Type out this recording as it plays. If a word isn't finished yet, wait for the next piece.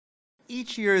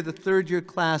Each year, the third-year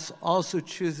class also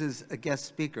chooses a guest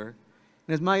speaker.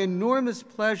 And it's my enormous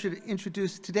pleasure to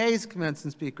introduce today's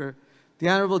commencement speaker, the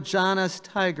Honorable John S.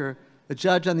 Tigar, a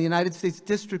judge on the United States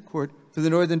District Court for the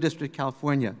Northern District of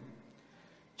California.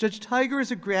 Judge Tigar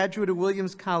is a graduate of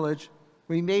Williams College,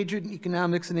 where he majored in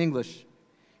economics and English.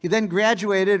 He then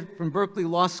graduated from Berkeley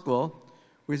Law School,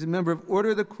 where he's a member of Order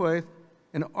of the Coif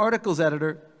and articles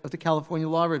editor of the California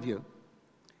Law Review.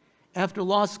 After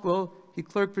law school, he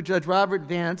clerked for Judge Robert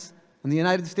Vance on the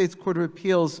United States Court of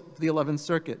Appeals for the 11th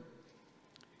Circuit.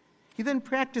 He then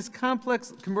practiced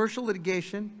complex commercial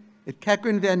litigation at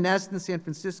Kecker & Van Nest in San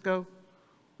Francisco,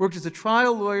 worked as a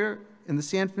trial lawyer in the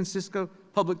San Francisco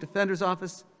Public Defender's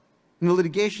Office, in the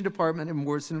litigation department at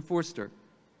Morrison & Forster.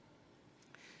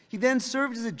 He then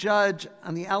served as a judge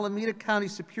on the Alameda County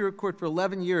Superior Court for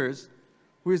 11 years,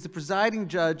 where he was the presiding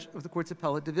judge of the court's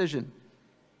appellate division.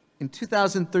 In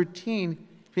 2013,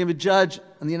 he became a judge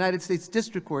on the United States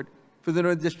District Court for the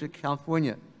Northern District of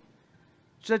California.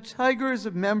 Judge Tigar is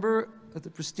a member of the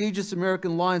prestigious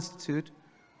American Law Institute,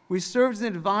 where he served as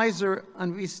an advisor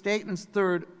on Restatement's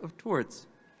third of torts.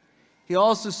 He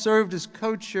also served as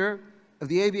co-chair of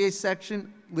the ABA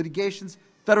Section Litigation's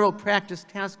Federal Practice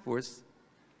Task Force.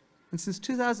 And since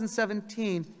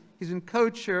 2017, he's been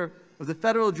co-chair of the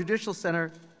Federal Judicial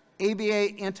Center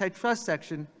ABA Antitrust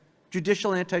Section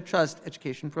Judicial Antitrust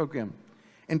Education Program.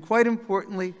 And quite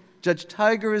importantly, Judge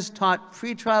Tigar has taught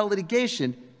pretrial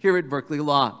litigation here at Berkeley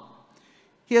Law.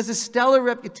 He has a stellar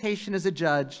reputation as a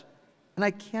judge, and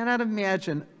I cannot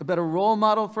imagine a better role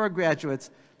model for our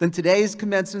graduates than today's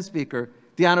commencement speaker,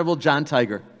 the Honorable John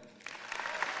Tigar.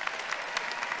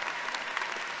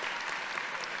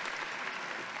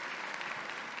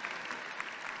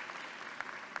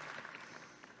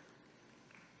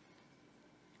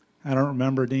 I don't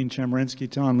remember Dean Chemerinsky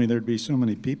telling me there'd be so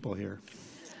many people here.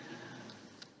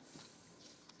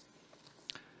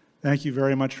 Thank you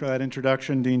very much for that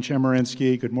introduction, Dean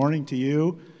Chemerinsky. Good morning to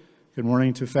you. Good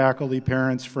morning to faculty,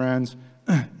 parents, friends,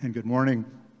 and good morning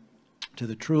to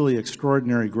the truly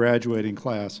extraordinary graduating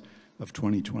class of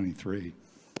 2023.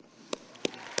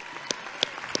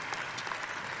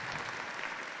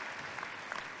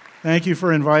 Thank you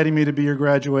for inviting me to be your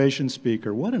graduation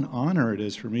speaker. What an honor it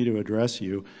is for me to address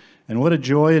you, and what a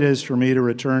joy it is for me to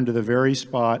return to the very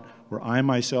spot where I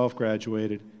myself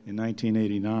graduated in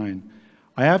 1989.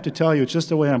 I have to tell you, it's just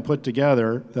the way I'm put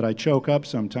together that I choke up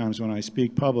sometimes when I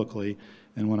speak publicly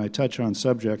and when I touch on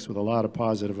subjects with a lot of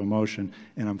positive emotion,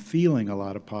 and I'm feeling a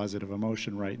lot of positive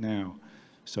emotion right now,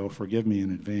 so forgive me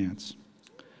in advance.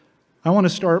 I want to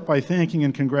start by thanking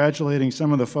and congratulating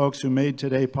some of the folks who made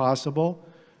today possible.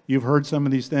 You've heard some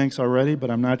of these thanks already,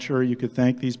 but I'm not sure you could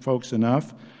thank these folks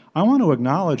enough. I want to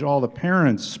acknowledge all the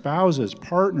parents, spouses,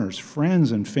 partners,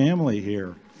 friends, and family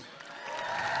here.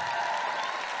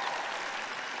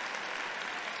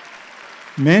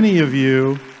 Many of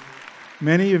you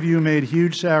made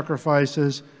huge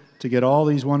sacrifices to get all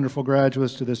these wonderful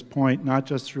graduates to this point, not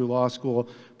just through law school,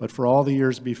 but for all the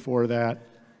years before that.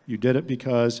 You did it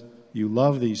because you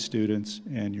love these students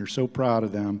and you're so proud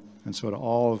of them. And so to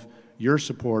all of your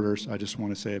supporters, I just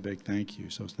want to say a big thank you,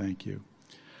 so thank you.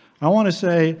 I want to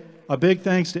say a big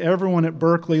thanks to everyone at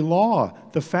Berkeley Law,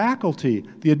 the faculty,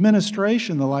 the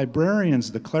administration, the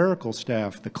librarians, the clerical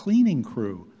staff, the cleaning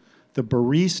crew, the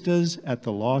baristas at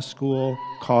the law school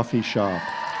coffee shop,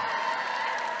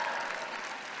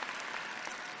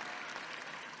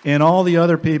 and all the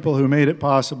other people who made it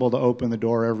possible to open the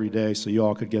door every day so you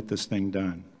all could get this thing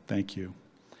done. Thank you.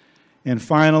 And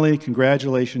finally,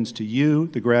 congratulations to you,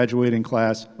 the graduating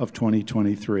class of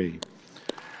 2023.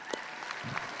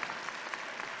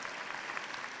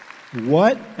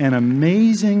 What an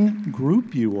amazing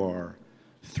group you are.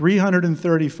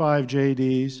 335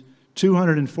 JDs,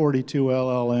 242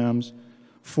 LLMs,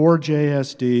 4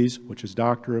 JSDs, which is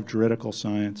Doctor of Juridical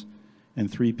Science,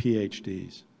 and 3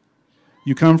 PhDs.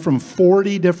 You come from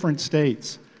 40 different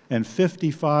states and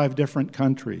 55 different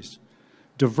countries.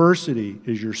 Diversity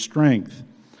is your strength.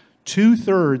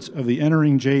 2/3 of the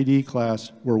entering JD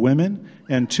class were women,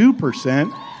 and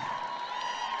 2%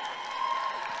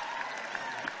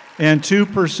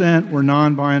 were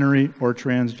non-binary or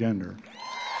transgender.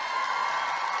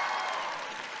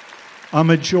 A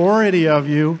majority of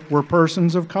you were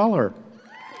persons of color.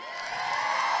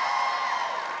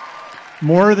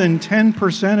 More than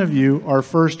 10% of you are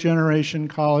first-generation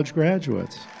college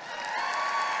graduates.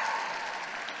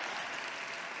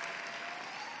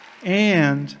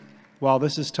 And while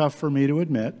this is tough for me to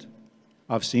admit,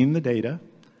 I've seen the data,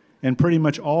 and pretty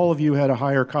much all of you had a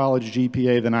higher college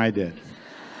GPA than I did,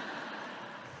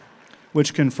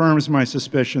 which confirms my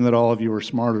suspicion that all of you are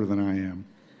smarter than I am.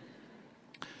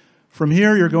 From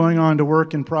here, you're going on to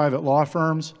work in private law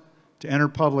firms, to enter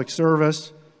public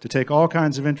service, to take all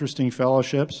kinds of interesting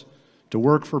fellowships, to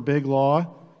work for big law,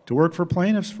 to work for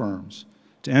plaintiffs' firms,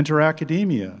 to enter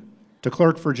academia, to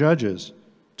clerk for judges,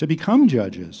 to become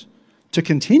judges, to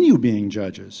continue being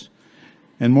judges,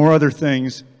 and more other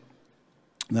things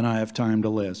than I have time to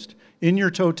list. In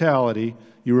your totality,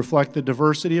 you reflect the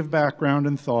diversity of background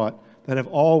and thought that have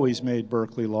always made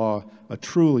Berkeley Law a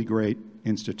truly great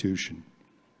institution.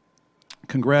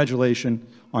 Congratulations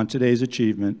on today's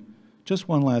achievement. Just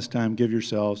one last time, give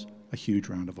yourselves a huge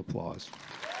round of applause.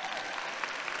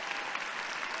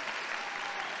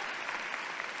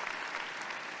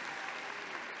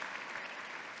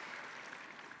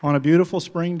 On a beautiful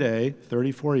spring day,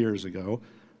 34 years ago,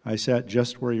 I sat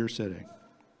just where you're sitting.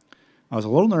 I was a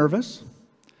little nervous,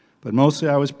 but mostly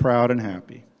I was proud and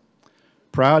happy.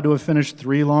 Proud to have finished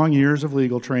 3 long years of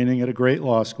legal training at a great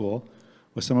law school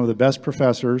with some of the best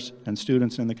professors and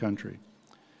students in the country.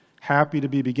 Happy to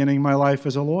be beginning my life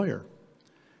as a lawyer.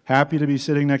 Happy to be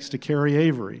sitting next to Carrie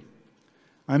Avery.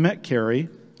 I met Carrie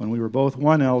when we were both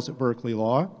 1Ls at Berkeley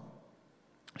Law.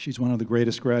 She's one of the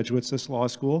greatest graduates this law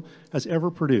school has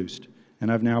ever produced, and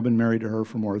I've now been married to her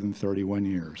for more than 31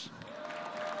 years.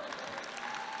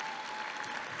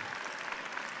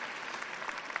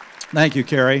 Thank you,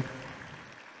 Carrie.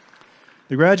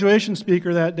 The graduation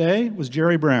speaker that day was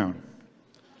Jerry Brown,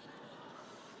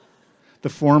 the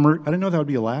former, I didn't know that would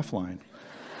be a laugh line.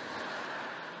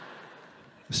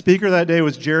 The speaker that day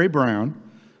was Jerry Brown,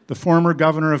 the former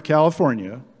governor of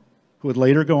California, who would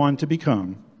later go on to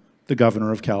become the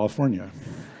governor of California.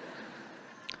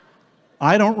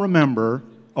 I don't remember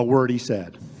a word he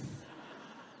said,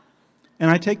 and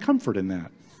I take comfort in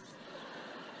that,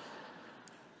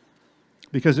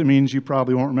 because it means you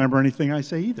probably won't remember anything I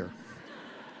say either,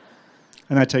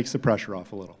 and that takes the pressure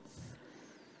off a little.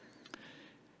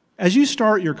 As you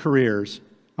start your careers,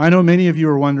 I know many of you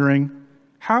are wondering,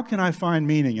 how can I find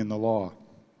meaning in the law?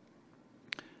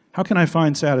 How can I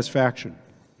find satisfaction?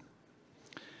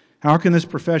 How can this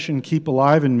profession keep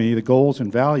alive in me the goals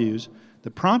and values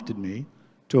that prompted me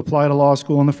to apply to law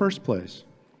school in the first place?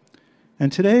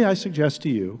 And today I suggest to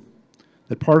you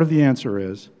that part of the answer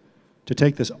is to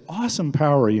take this awesome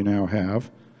power you now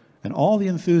have and all the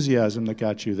enthusiasm that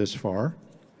got you this far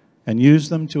and use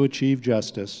them to achieve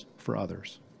justice for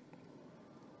others.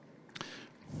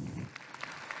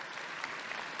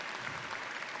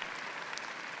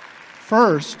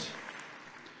 First,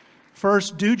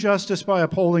 do justice by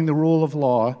upholding the rule of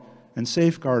law and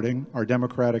safeguarding our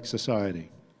democratic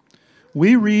society.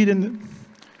 We read in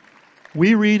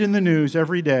the news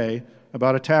every day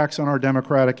about attacks on our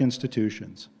democratic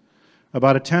institutions,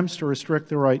 about attempts to restrict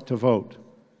the right to vote,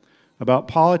 about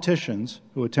politicians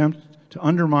who attempt to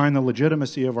undermine the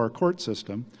legitimacy of our court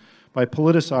system by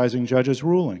politicizing judges'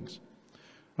 rulings,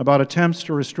 about attempts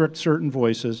to restrict certain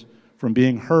voices from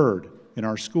being heard in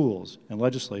our schools and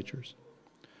legislatures.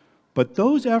 But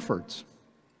those efforts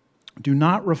do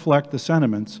not reflect the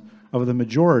sentiments of the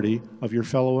majority of your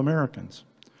fellow Americans.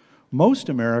 Most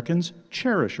Americans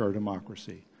cherish our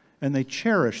democracy, and they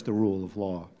cherish the rule of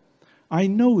law. I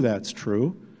know that's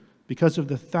true because of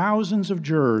the thousands of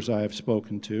jurors I have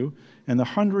spoken to and the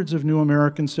hundreds of new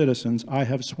American citizens I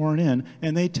have sworn in,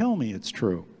 and they tell me it's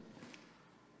true.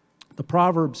 The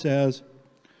proverb says,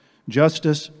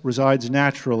 justice resides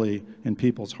naturally in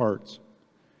people's hearts.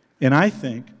 And I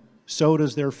think so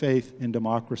does their faith in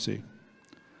democracy.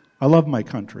 I love my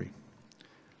country.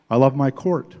 I love my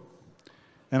court.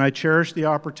 And I cherish the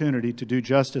opportunity to do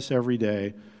justice every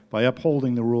day by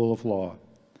upholding the rule of law.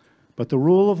 But the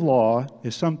rule of law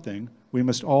is something we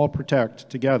must all protect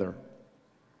together.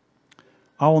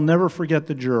 I will never forget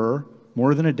the juror,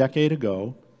 more than a decade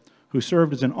ago, who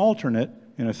served as an alternate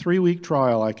in a 3-week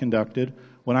trial I conducted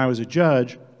when I was a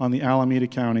judge on the Alameda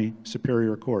County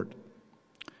Superior Court.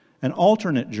 An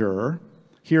alternate juror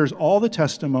hears all the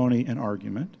testimony and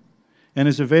argument and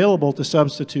is available to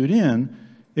substitute in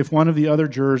if one of the other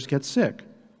jurors gets sick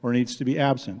or needs to be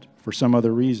absent for some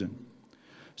other reason.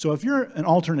 So if you're an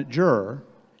alternate juror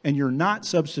and you're not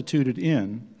substituted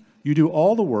in, you do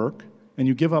all the work and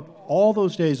you give up all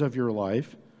those days of your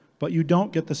life, but you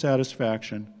don't get the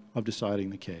satisfaction of deciding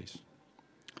the case.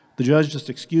 The judge just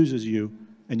excuses you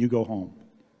and you go home.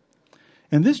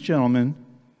 And this gentleman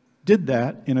did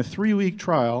that in a 3-week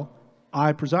trial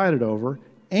I presided over,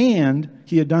 and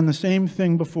he had done the same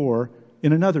thing before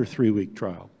in another 3-week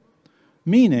trial,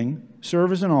 meaning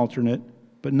serve as an alternate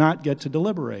but not get to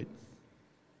deliberate.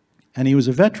 And he was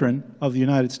a veteran of the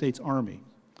United States Army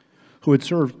who had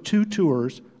served 2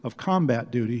 tours of combat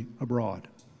duty abroad.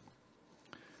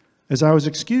 As I was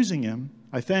excusing him,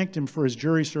 I thanked him for his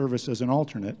jury service as an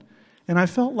alternate, and I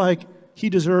felt like he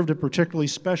deserved a particularly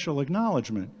special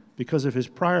acknowledgement because of his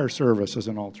prior service as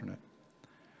an alternate.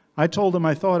 I told him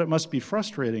I thought it must be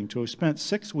frustrating to have spent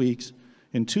 6 weeks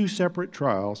in 2 separate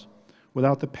trials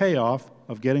without the payoff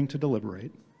of getting to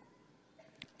deliberate.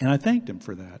 And I thanked him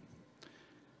for that.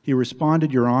 He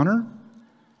responded, "Your Honor,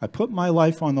 I put my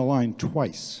life on the line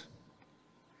twice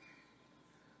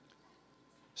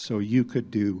so you could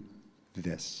do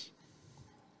this."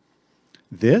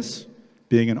 This,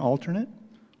 being an alternate,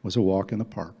 was a walk in the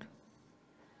park.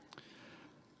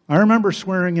 I remember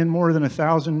swearing in more than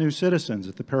 1,000 new citizens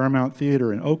at the Paramount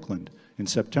Theater in Oakland in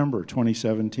September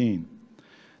 2017.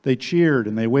 They cheered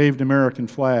and they waved American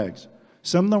flags.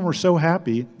 Some of them were so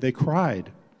happy they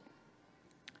cried.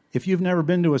 If you've never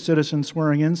been to a citizen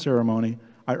swearing-in ceremony,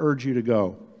 I urge you to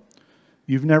go.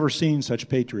 You've never seen such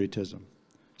patriotism,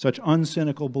 such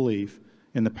uncynical belief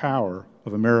in the power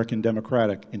of American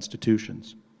democratic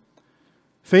institutions.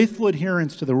 Faithful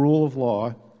adherence to the rule of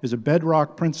law is a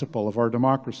bedrock principle of our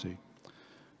democracy.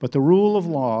 But the rule of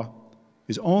law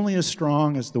is only as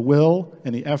strong as the will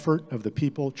and the effort of the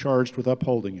people charged with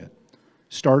upholding it.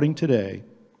 Starting today,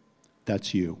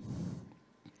 that's you.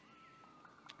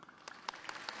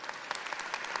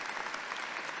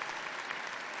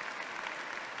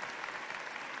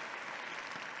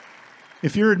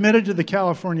 If you're admitted to the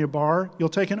California bar, you'll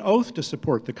take an oath to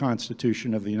support the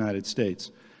Constitution of the United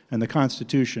States and the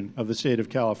Constitution of the state of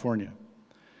California.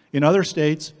 In other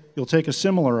states, you'll take a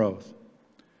similar oath.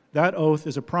 That oath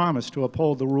is a promise to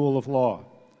uphold the rule of law.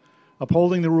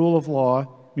 Upholding the rule of law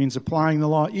means applying the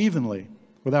law evenly,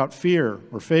 without fear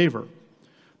or favor.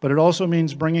 But it also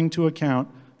means bringing to account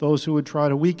those who would try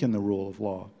to weaken the rule of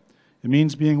law. It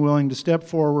means being willing to step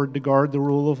forward to guard the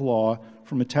rule of law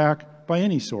from attack by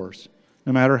any source,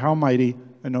 no matter how mighty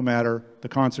and no matter the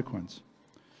consequence.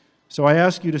 So I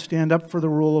ask you to stand up for the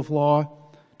rule of law,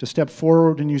 to step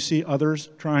forward when you see others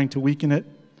trying to weaken it,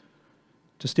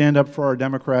 to stand up for our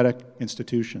democratic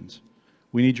institutions.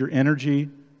 We need your energy,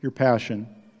 your passion,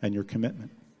 and your commitment.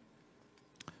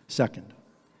 Second,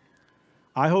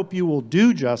 I hope you will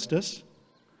do justice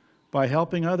by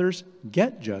helping others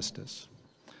get justice,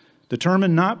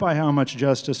 determined not by how much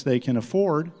justice they can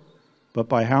afford, but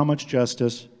by how much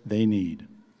justice they need.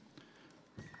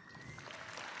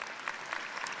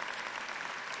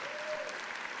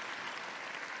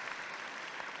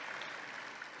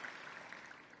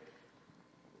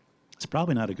 It's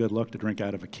probably not a good look to drink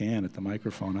out of a can at the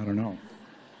microphone. I don't know.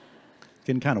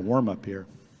 Getting kind of warm up here.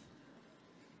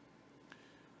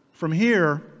 From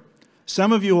here,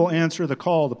 some of you will answer the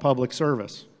call to public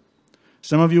service.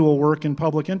 Some of you will work in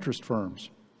public interest firms.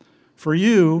 For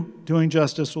you, doing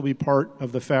justice will be part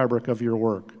of the fabric of your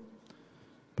work.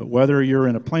 But whether you're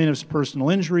in a plaintiff's personal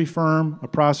injury firm, a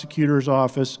prosecutor's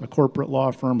office, a corporate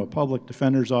law firm, a public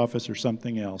defender's office, or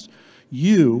something else,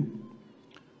 you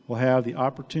will have the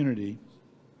opportunity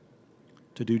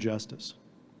to do justice.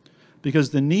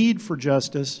 Because the need for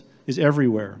justice is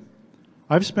everywhere.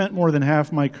 I've spent more than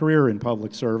half my career in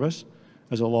public service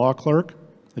as a law clerk,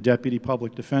 a deputy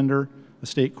public defender, a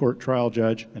state court trial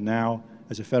judge, and now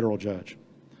as a federal judge.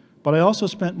 But I also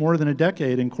spent more than a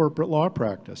decade in corporate law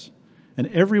practice. And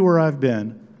everywhere I've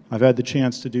been, I've had the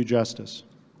chance to do justice.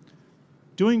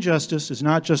 Doing justice is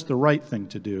not just the right thing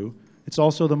to do, it's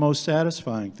also the most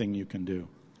satisfying thing you can do.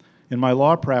 In my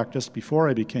law practice, before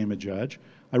I became a judge,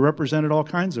 I represented all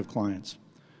kinds of clients.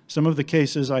 Some of the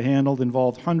cases I handled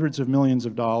involved hundreds of millions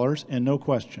of dollars, and no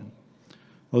question,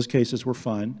 those cases were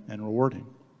fun and rewarding.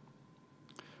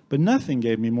 But nothing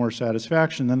gave me more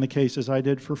satisfaction than the cases I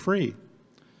did for free.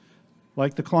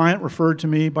 Like the client referred to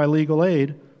me by legal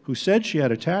aid who said she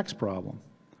had a tax problem.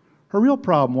 Her real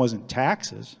problem wasn't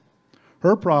taxes.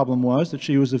 Her problem was that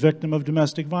she was a victim of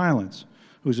domestic violence,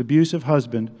 whose abusive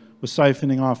husband was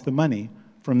siphoning off the money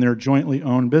from their jointly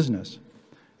owned business.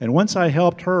 And once I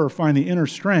helped her find the inner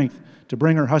strength to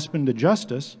bring her husband to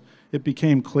justice, it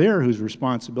became clear whose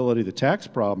responsibility the tax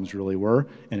problems really were,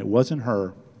 and it wasn't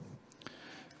her.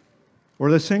 Or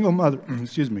the single mother,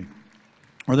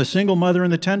 or the single mother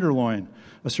in the Tenderloin,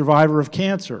 a survivor of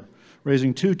cancer,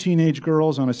 raising 2 teenage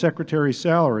girls on a secretary's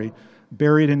salary,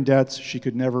 buried in debts she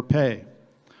could never pay,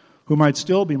 who might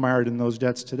still be mired in those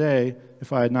debts today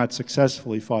if I had not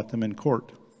successfully fought them in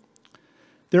court.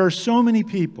 There are so many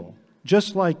people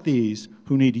just like these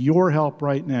who need your help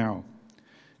right now.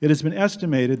 It has been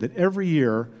estimated that every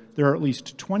year there are at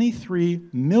least 23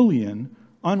 million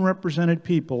unrepresented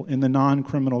people in the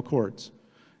non-criminal courts,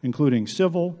 including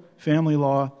civil, family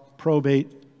law,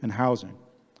 probate, and housing.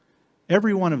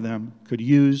 Every one of them could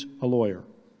use a lawyer,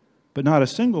 but not a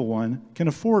single one can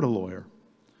afford a lawyer.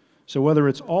 So whether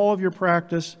it's all of your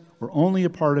practice or only a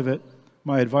part of it,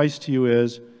 my advice to you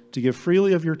is to give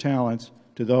freely of your talents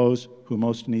to those who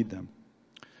most need them.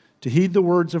 To heed the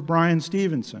words of Bryan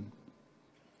Stevenson,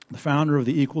 the founder of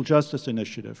the Equal Justice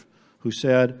Initiative, who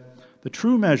said, "The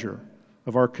true measure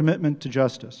of our commitment to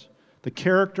justice, the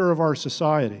character of our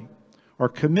society, our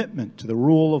commitment to the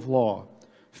rule of law,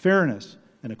 fairness,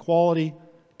 and equality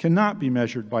cannot be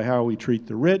measured by how we treat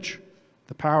the rich,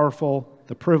 the powerful,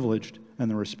 the privileged, and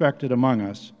the respected among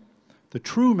us. The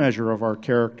true measure of our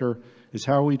character is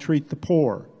how we treat the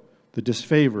poor, the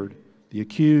disfavored, the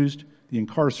accused, the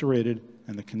incarcerated,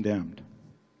 and the condemned."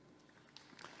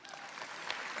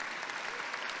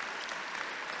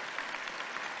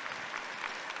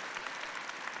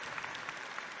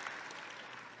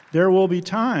 There will be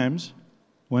times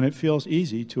when it feels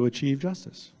easy to achieve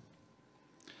justice.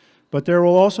 But there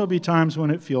will also be times when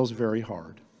it feels very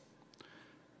hard.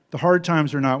 The hard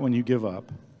times are not when you give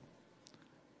up.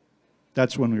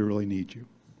 That's when we really need you.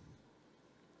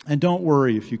 And don't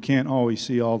worry if you can't always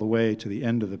see all the way to the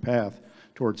end of the path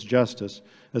towards justice.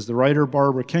 As the writer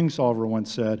Barbara Kingsolver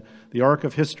once said, the arc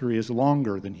of history is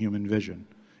longer than human vision.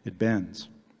 It bends.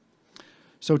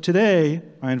 So today,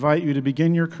 I invite you to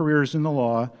begin your careers in the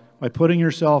law by putting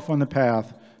yourself on the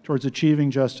path towards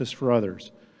achieving justice for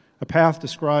others, a path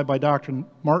described by Dr.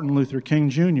 Martin Luther King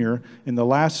Jr. in the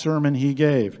last sermon he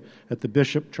gave at the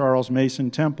Bishop Charles Mason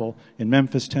Temple in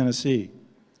Memphis, Tennessee.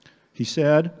 He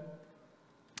said,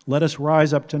 "Let us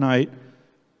rise up tonight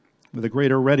with a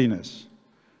greater readiness.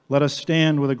 Let us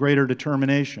stand with a greater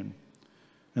determination.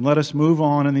 And let us move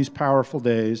on in these powerful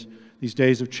days, these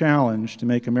days of challenge, to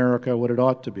make America what it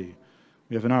ought to be.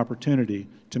 We have an opportunity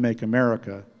to make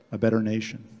America a better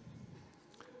nation."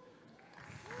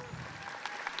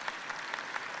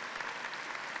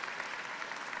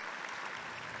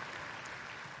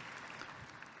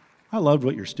 I loved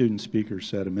what your student speakers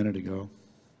said a minute ago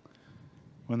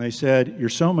when they said, "You're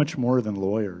so much more than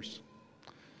lawyers."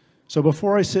 So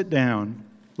before I sit down,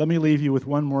 let me leave you with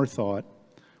one more thought,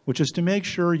 which is to make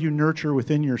sure you nurture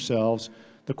within yourselves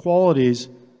the qualities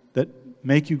that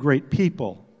make you great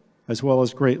people as well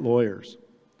as great lawyers.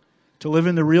 To live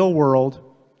in the real world,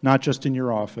 not just in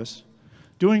your office.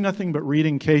 Doing nothing but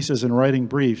reading cases and writing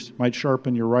briefs might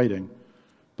sharpen your writing,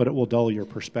 but it will dull your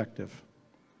perspective.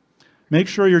 Make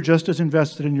sure you're just as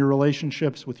invested in your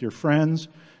relationships with your friends,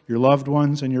 your loved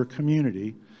ones, and your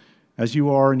community as you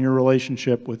are in your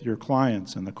relationship with your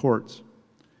clients and the courts.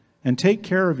 And take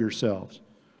care of yourselves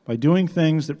by doing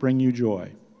things that bring you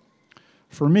joy.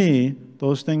 For me,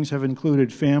 those things have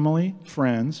included family,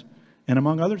 friends, and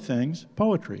among other things,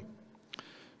 poetry.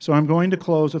 So I'm going to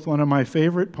close with one of my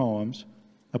favorite poems,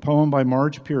 a poem by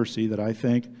Marge Piercy that I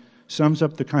think sums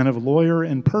up the kind of lawyer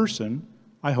and person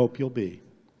I hope you'll be,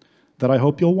 that I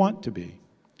hope you'll want to be.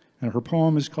 And her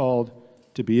poem is called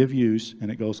 "To Be of Use,"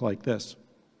 and it goes like this.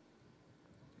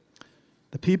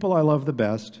 The people I love the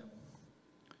best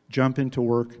jump into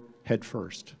work head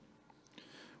first,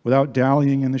 without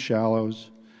dallying in the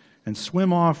shallows, and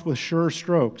swim off with sure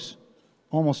strokes,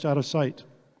 almost out of sight.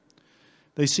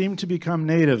 They seem to become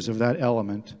natives of that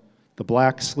element, the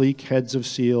black, sleek heads of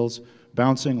seals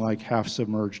bouncing like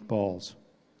half-submerged balls.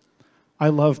 I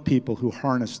love people who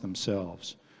harness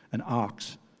themselves, an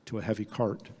ox to a heavy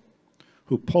cart,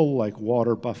 who pull like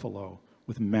water buffalo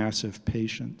with massive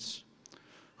patience,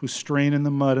 who strain in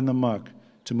the mud and the muck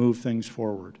to move things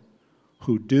forward,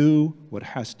 who do what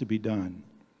has to be done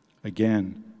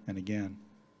again and again.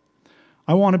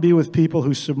 I want to be with people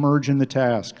who submerge in the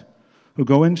task, who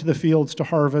go into the fields to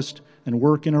harvest and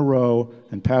work in a row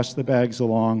and pass the bags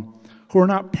along, who are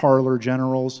not parlor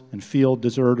generals and field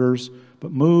deserters,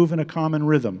 but move in a common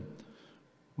rhythm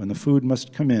when the food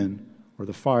must come in or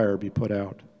the fire be put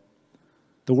out.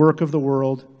 The work of the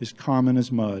world is common as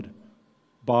mud.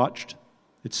 Botched,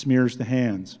 it smears the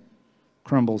hands,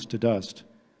 crumbles to dust.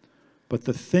 But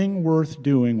the thing worth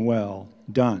doing well,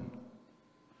 done,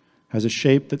 has a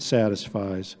shape that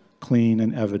satisfies, clean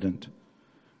and evident.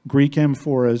 Greek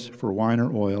amphoras for wine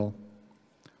or oil,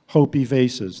 Hopi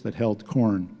vases that held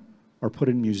corn are put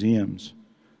in museums.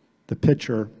 The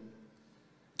pitcher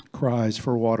cries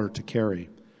for water to carry,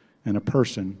 and a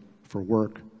person for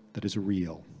work that is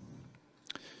real.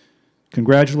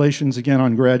 Congratulations again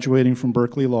on graduating from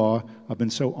Berkeley Law. I've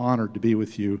been so honored to be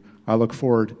with you. I look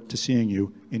forward to seeing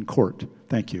you in court.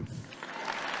 Thank you.